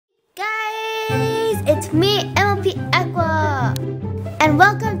it's me, Mlp-Qna, and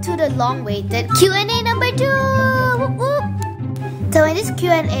welcome to the long-awaited Q&A number 2! Whoop, whoop. So in this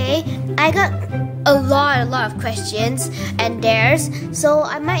Q&A, I got a lot of questions and dares, so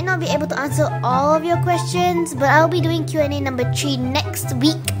I might not be able to answer all of your questions, but I'll be doing Q&A number 3 next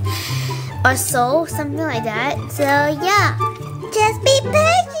week or so, something like that. So yeah, just be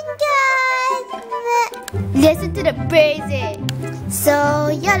patient, guys! Listen to the praising. So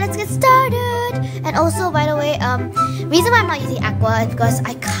yeah, let's get started. And also, by the way, reason why I'm not using Aqua is because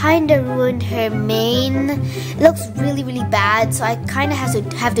I kinda ruined her mane. It looks really bad, so I kinda have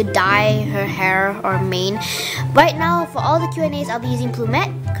to dye her hair or mane. Right now, for all the Q&As, I'll be using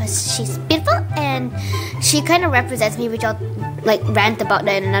Mlp-Qna because she's beautiful and she kinda represents me, which I'll like rant about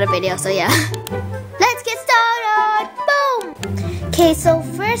that in another video. So yeah, let's get started. Boom. Okay, so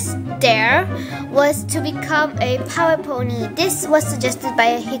first dare was to become a power pony. This was suggested by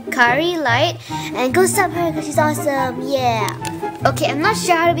a Hikari Light, and go sub her because she's awesome. Yeah. Okay, I'm not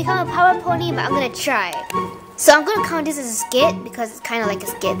sure how to become a power pony, but I'm gonna try. So I'm gonna count this as a skit because it's kind of like a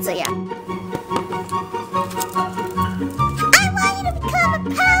skit. So yeah. I want you to become a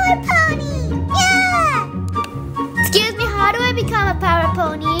power pony. Yeah. Excuse me, how do I become a power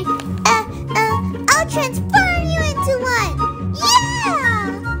pony? I'll transform you into one. Yeah!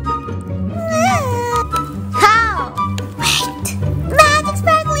 How? Wait! Magic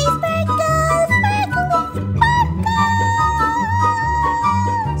sparkly sparkles! Sparkly sparkles!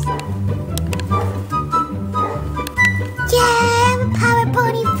 Yeah! I'm a power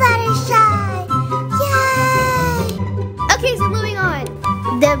pony Fluttershy! Yay! Okay, so moving on.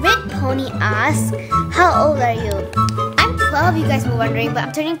 The red pony asks, how old are you? I'm 12, you guys were wondering, but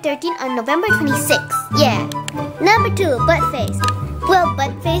I'm turning 13 on November 26th. Yeah. Number 2, butt face. Well,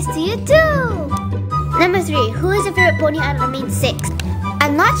 butt face to you too! Number 3, who is your favorite pony out of the main 6?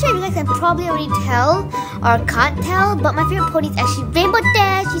 I'm not sure if you guys can probably already tell or can't tell, but my favorite pony is actually Rainbow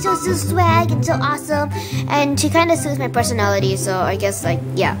Dash. She's so swag and so awesome, and she kind of suits my personality, so I guess like,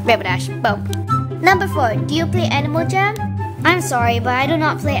 yeah, Rainbow Dash. Boom. Number 4, do you play Animal Jam? I'm sorry, but I do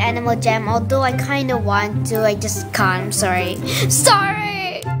not play Animal Jam, although I kind of want to, I just can't, I'm sorry.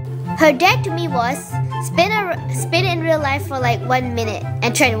 Sorry! Her dare to me was, spin in real life for like 1 minute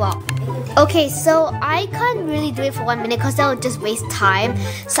and try to walk. Okay, so I can't really do it for 1 minute because that would just waste time.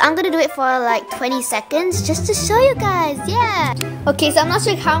 So I'm gonna do it for like 20 seconds just to show you guys, yeah. Okay, so I'm not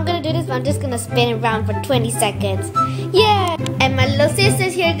sure how I'm gonna do this, but I'm just gonna spin around for 20 seconds. Yeah. And my little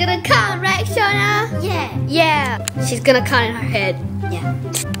sister's here gonna count, right, Shona? Yeah. Yeah. She's gonna count in her head. Yeah.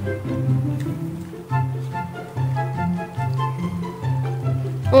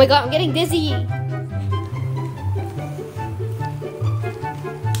 Oh my god, I'm getting dizzy.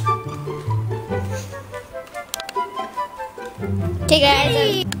 Okay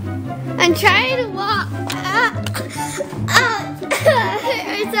guys, I'm trying to walk.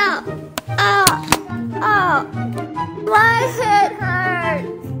 Hurts out. My head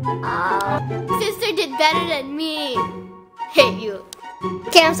hurts. Sister did better than me. Hate you.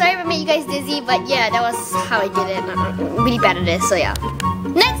 Okay, I'm sorry if I made you guys dizzy, but yeah, that was how I did it. I'm really bad at this, so yeah.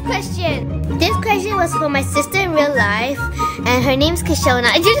 Next question. This question was for my sister in real life, and her name's Kishona.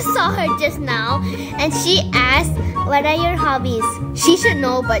 I just saw her just now, and she asked, what are your hobbies? She should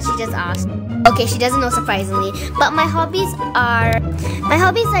know, but she just asked. Okay, she doesn't know surprisingly. But my hobbies are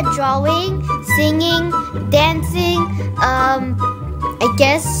drawing, singing, dancing, I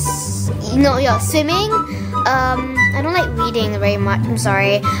guess, swimming. I don't like reading very much, I'm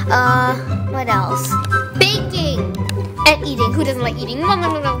sorry. What else? Baking and eating. Who doesn't like eating?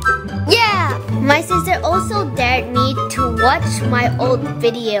 Yeah! My sister also dared me to watch my old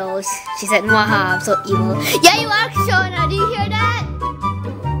videos. She said, "Mwaha, I'm so evil." Yeah, you are, Shona. Do you hear that?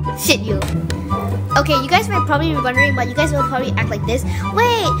 Shit, you. Okay, you guys might probably be wondering, but you guys will probably act like this.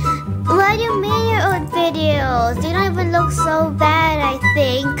 Wait, why do you make your old videos? They don't even look so bad, I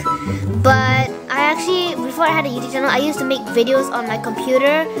think. But I actually, before I had a YouTube channel, I used to make videos on my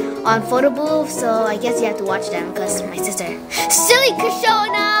computer on photo booth, so I guess you have to watch them because my sister. Silly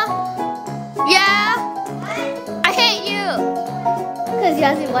Kishona! Yeah? What? I hate you! Because you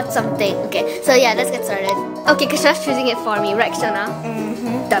asked me to watch something. Okay, so yeah, let's get started. Okay, Kishona's choosing it for me, right, Kishona?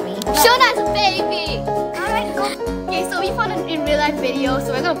 Mm-hmm. Dummy. Shona's a baby! Alright, go. Okay, so we found an in real life video,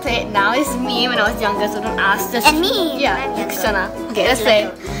 so we're gonna play it now. This is me when I was younger, so don't ask. Just, and me! Yeah, Kishona. Okay, let's play.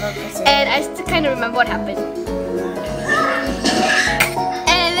 And I still kind of remember what happened.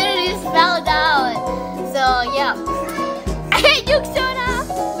 And I literally just fell down. So yeah. I hate you, Kishona!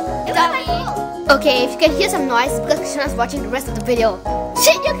 Dummy. Okay, if you can hear some noise, it's because Kishona's watching the rest of the video.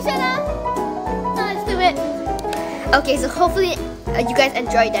 Shit, you, Kishona! No, let's do it. Okay, so hopefully you guys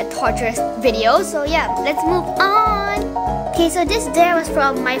enjoyed that torturous video. So yeah, let's move on. Okay, so this dare was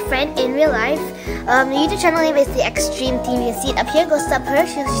from my friend in real life. The YouTube channel name is The Extreme Team. You can see it up here. Go sub her.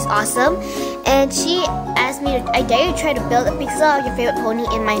 She's awesome. And she asked me, I dare you try to build a pixel of your favorite pony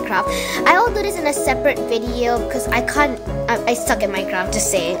in Minecraft. I will do this in a separate video because I can't, I suck at Minecraft, just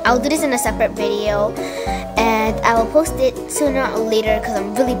saying. I'll do this in a separate video and I will post it sooner or later because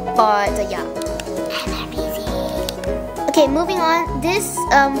I'm really bored. So yeah. Okay, moving on. This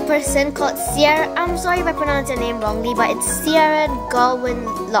person called Sierra. I'm sorry if I pronounced your name wrongly, but it's Sierra Galwin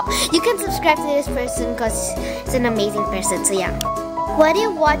Law. You can subscribe to this person because it's an amazing person. So yeah. What do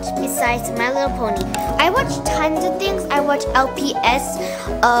you watch besides My Little Pony? I watch tons of things. I watch LPS,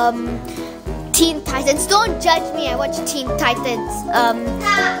 Teen Titans. Don't judge me. I watch Teen Titans.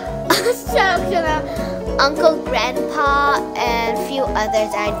 Shut up. Uncle, Grandpa, and a few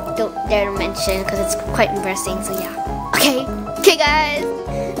others I don't dare to mention because it's quite embarrassing. So yeah. Okay guys.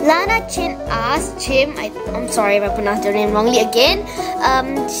 Lana Chin asked, I'm sorry if I pronounced her name wrongly again.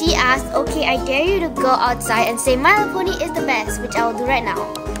 She asked, okay, I dare you to go outside and say My Little Pony is the best, which I will do right now.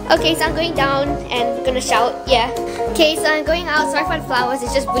 Okay, so I'm going down and gonna shout, yeah. Okay, so I'm going out. Sorry for the flowers,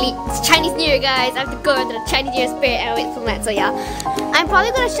 it's Chinese New Year, guys. I have to go into the Chinese New Year spirit and wait for that, so yeah. I'm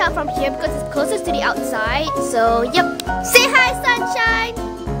probably gonna shout from here because it's closest to the outside, so yep. Say hi, sunshine!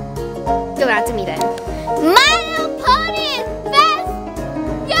 Go out to me then. My Little Pony is best!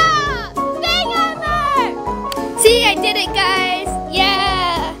 Yeah! Bang on there! See, I did it, guys!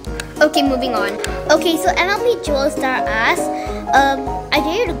 Yeah! Okay, moving on. Okay, so MLP Jewel Star asked, I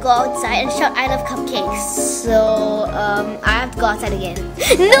dare you to go outside and shout I love cupcakes. So, I have to go outside again.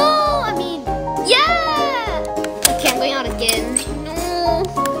 No! I mean, yeah! Okay, I'm going out again. No!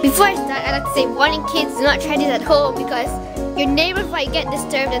 Before I start, I'd like to say, warning kids, do not try this at home because your neighbors might get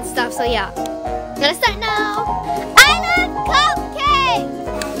disturbed and stuff, so yeah. Gonna start now. I love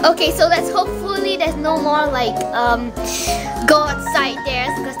cupcakes! Okay, so let's hopefully there's no more like go outside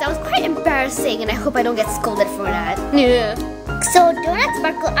dares because that was quite embarrassing and I hope I don't get scolded for that. Yeah. So Donut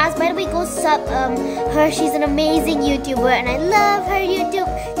Sparkle asked, by the way, go sub her. She's an amazing YouTuber and I love her YouTube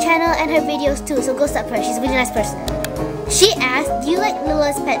channel and her videos too. So go sub her. She's a really nice person. She asked, do you like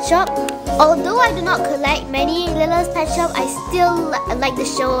Little's Pet Shop? Although I do not collect many Little's Pet Shop, I still like the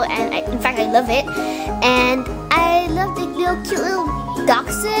show and in fact I love it. And I love the cute little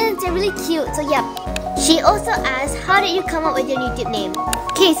dachshunds. They're really cute. So yeah. She also asked, how did you come up with your YouTube name?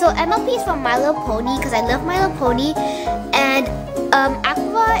 Okay, so MLP is from My Little Pony because I love My Little Pony. And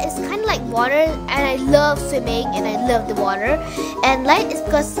Aqua is kind of like water and I love swimming and I love the water. And light is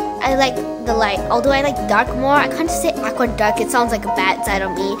because I like the light. Although I like dark more, I can't just say Aqua Dark. It sounds like a bad side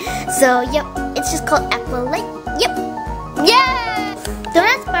of me. So yep, it's just called Aqua Light. Yep. Yeah!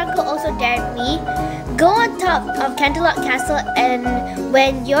 Donut Sparkle also dared me. Go on top of Canterlot Castle and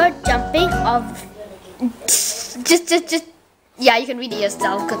when you're jumping off... Just... Yeah, you can read it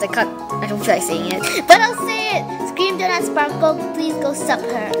yourself because I don't feel like saying it. But I'll say it! Scream Donut Sparkle, please go sub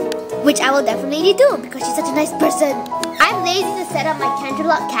her. Which I will definitely do because she's such a nice person. I'm lazy to set up my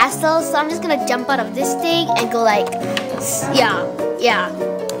Canterlot Castle, so I'm just gonna jump out of this thing and go like... Yeah.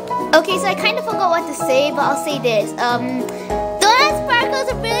 Okay, so I kind of forgot what to say, but I'll say this. Donut Sparkle's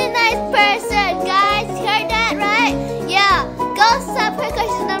a really nice person, guys. Heard that, right? Yeah, go sub her because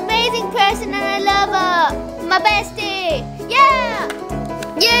she's an amazing person and I love her. My bestie! Yeah!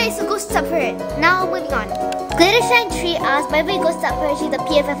 Yay! So go sub her. Now moving on. Glittershine Tree asked, by the way, go sub her. She's a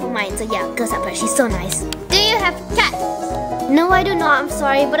PFF of mine. So yeah, go sub her. She's so nice. Do you have cats? No, I do not. I'm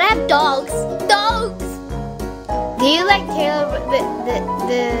sorry, but I have dogs. Dogs! Do you like Taylor?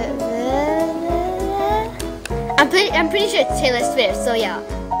 I'm pretty sure it's Taylor Swift. So yeah.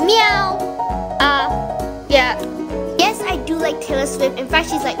 Meow. Yeah. Yes, I do like Taylor Swift. In fact,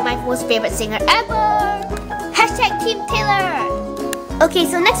 she's like my most favorite singer ever. Hashtag Team Taylor. Okay,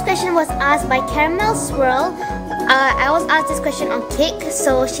 so next question was asked by Caramel Swirl. I was asked this question on Kick.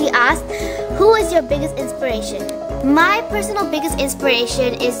 So she asked, who is your biggest inspiration? My personal biggest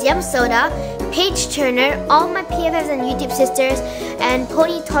inspiration is Yum Soda, Paige Turner, all my PFFs and YouTube sisters, and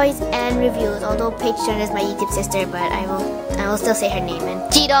Pony Toys and Reviews. Although Paige Turner is my YouTube sister, but I will still say her name.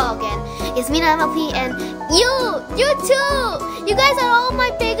 And G-Dog and Yasmina MLP and you too. You guys are all my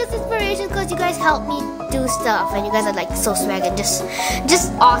biggest inspirations because you guys help me do stuff, and you guys are like so swag and just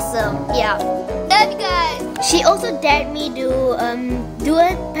awesome. Yeah, love you guys. She also dared me to do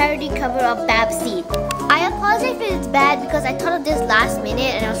a parody cover of Babseed. I apologize if it's bad because I thought of this last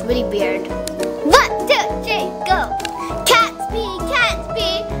minute and it was really weird. 1, 2, 3, go! Cats pee, cats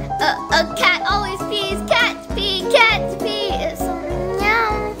pee. A cat always pees. Cats pee, cats pee.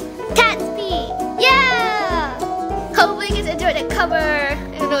 Meow. Cats pee. Yeah! cover.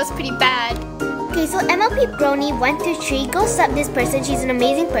 Even though it's pretty bad. Okay, so Mlp-Qna123, go sub this person. She's an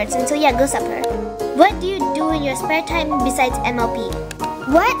amazing person. So yeah, go sub her. What do you do in your spare time besides MLP?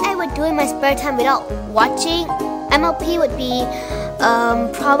 What I would do in my spare time without watching MLP would be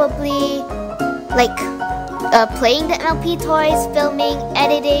probably like playing the MLP toys, filming,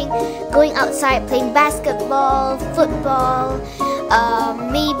 editing, going outside, playing basketball, football,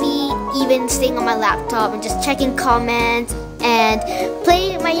 maybe even staying on my laptop and just checking comments and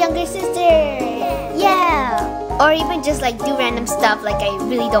playing with my younger sister. Yeah. Or even just like do random stuff like I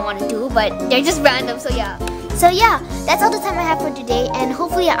really don't want to do, but they're just random, so yeah. So yeah, that's all the time I have for today, and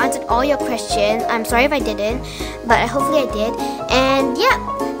hopefully I answered all your questions. I'm sorry if I didn't, but hopefully I did. And yeah,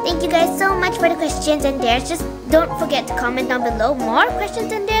 thank you guys so much for the questions and dares. Just don't forget to comment down below more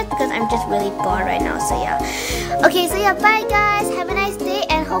questions and dares because I'm just really bored right now, so yeah. Okay, so yeah, bye guys. Have a nice day,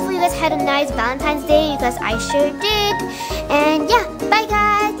 and hopefully you guys had a nice Valentine's Day because I sure did. And yeah, bye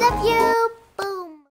guys.